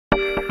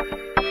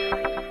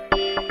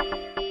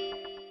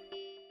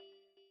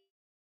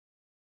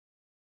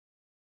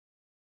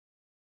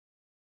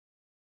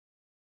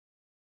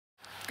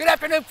Good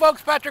afternoon,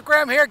 folks. Patrick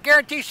Graham here at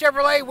Guaranty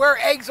Chevrolet, where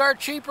eggs are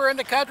cheaper in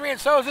the country, and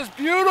so is this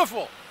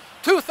beautiful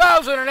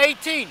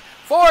 2018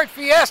 Ford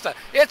Fiesta.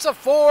 It's a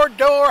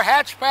four-door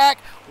hatchback,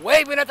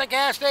 waving at the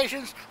gas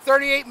stations,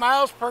 38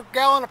 miles per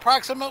gallon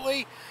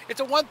approximately.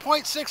 It's a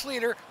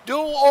 1.6-liter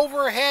dual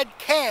overhead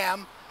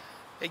cam.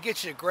 It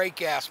gets you great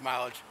gas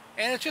mileage,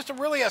 and it's just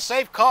really a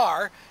safe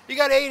car. You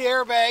got 8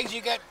 airbags.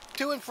 You got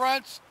 2 in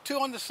front, 2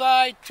 on the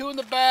side, 2 in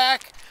the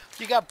back.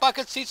 You got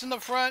bucket seats in the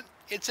front.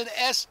 It's an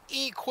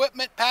SE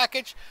equipment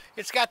package.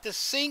 It's got the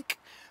sync,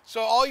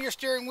 so all your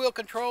steering wheel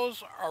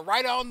controls are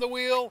right on the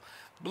wheel.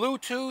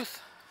 Bluetooth,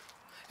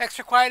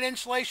 extra quiet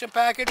insulation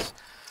package, so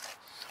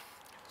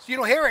you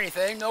don't hear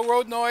anything. No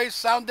road noise,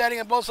 sound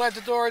deadening on both sides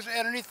of the doors,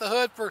 underneath the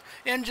hood for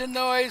engine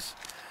noise.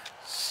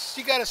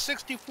 You got a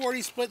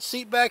 60-40 split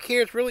seat back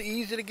here. It's really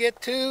easy to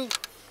get to.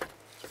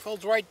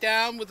 Folds right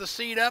down with the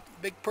seat up.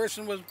 Big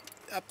person was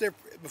up there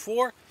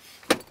before.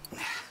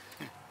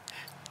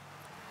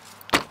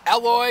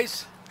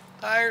 Alloys,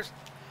 tires,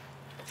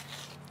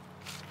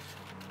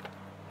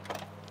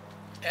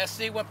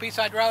 SE one-piece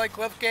hydraulic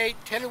liftgate,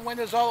 tinted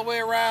windows all the way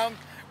around,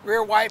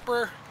 rear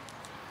wiper,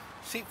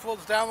 seat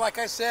folds down like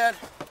I said,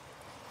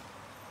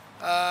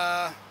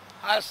 out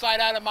of sight,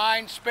 out of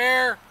mind,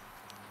 spare.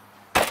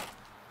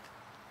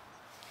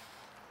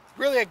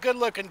 Really a good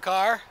looking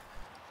car.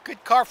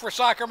 Good car for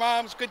soccer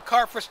moms, good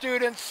car for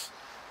students.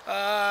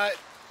 A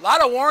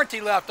lot of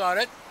warranty left on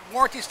it.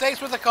 Warranty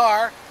stays with the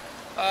car.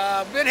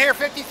 Been here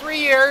 53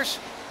 years.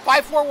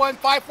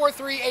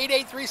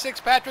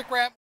 541-543-8836, Patrick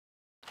Ram,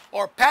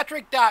 or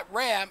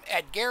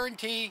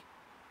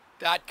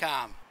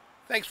patrick.ram@guaranty.com.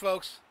 Thanks,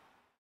 folks.